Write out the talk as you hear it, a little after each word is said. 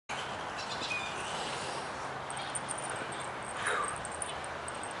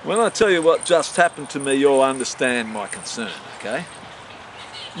When I tell you what just happened to me, you'll understand my concern, okay?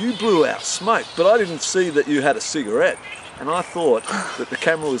 You blew out smoke, but I didn't see that you had a cigarette. And I thought that the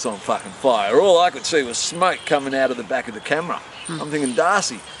camera was on fucking fire. All I could see was smoke coming out of the back of the camera. I'm thinking,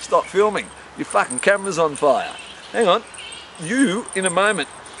 Darcy, stop filming. Your fucking camera's on fire. Hang on. You, in a moment,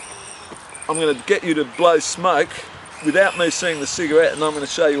 I'm going to get you to blow smoke without me seeing the cigarette, and I'm going to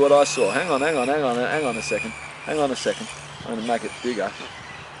show you what I saw. Hang on a second. Hang on a second. I'm going to make it bigger.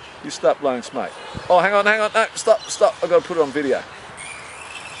 You stop blowing smoke. Oh, hang on. No, stop. I've got to put it on video.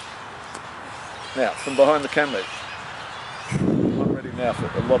 Now, from behind the camera. I'm ready now for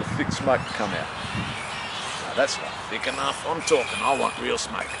a lot of thick smoke to come out. No, that's not thick enough. I'm talking, I want real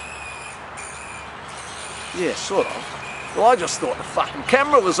smoke. Yeah, sort of. Well, I just thought the fucking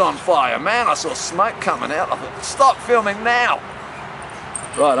camera was on fire, man. I saw smoke coming out. I thought, stop filming now.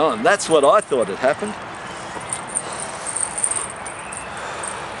 Right on. That's what I thought had happened.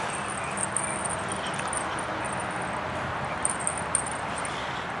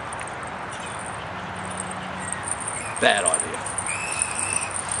 Bad idea.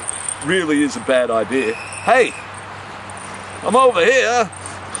 Really is a bad idea. Hey, I'm over here.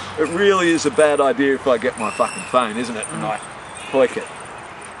 It really is a bad idea if I get my fucking phone, isn't it? And I click it.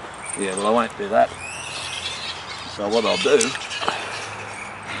 Yeah, well, I won't do that. So what I'll do...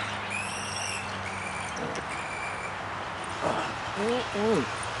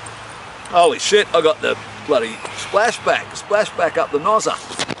 Holy shit, I got the bloody splashback up the nozzer.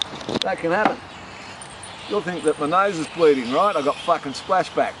 That can happen. You'll think that my nose is bleeding, right? I got fucking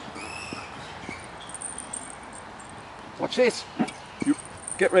splashback. Watch this. You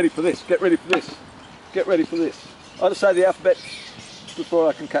get ready for this. Get ready for this. Get ready for this. I just say the alphabet before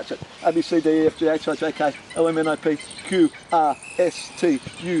I can catch it. A, B, C, D, E, F, G, H, I, J, K, L, M, N, O, P, Q, R, S, T,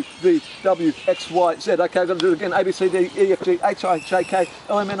 U, V, W, X, Y, Z. Okay, I've got to do it again. A, B, C, D, E, F, G, H, I, J, K,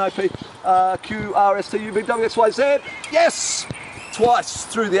 L, M, N, O, P, Q, R, S, T, U, V, W, X, Y, Z. Yes! Twice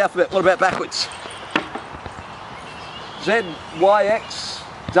through the alphabet. What about backwards? Z, Y, X,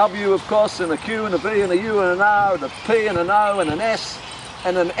 W of course, and a Q and a V and a U and an R and a P and an O and an S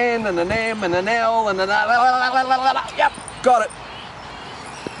and an N and an M and an L and an yep, got it.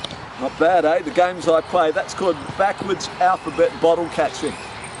 Not bad, eh? The games I play, that's called backwards alphabet bottle catching.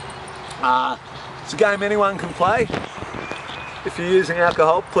 It's a game anyone can play. If you're using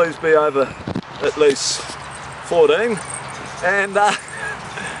alcohol, please be over at least 14. And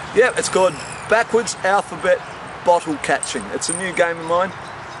yeah, it's called backwards alphabet bottle catching. It's a new game of mine.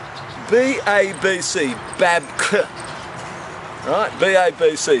 B-A-B-C, right?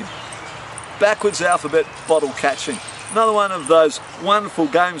 B-A-B-C, backwards alphabet bottle catching. Another one of those wonderful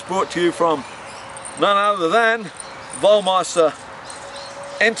games brought to you from none other than Volmeister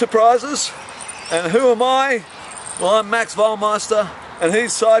Enterprises. And who am I? Well, I'm Max Volmeister, and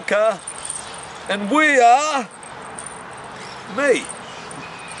he's Sidecar, and we are me.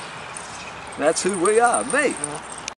 That's who we are, me.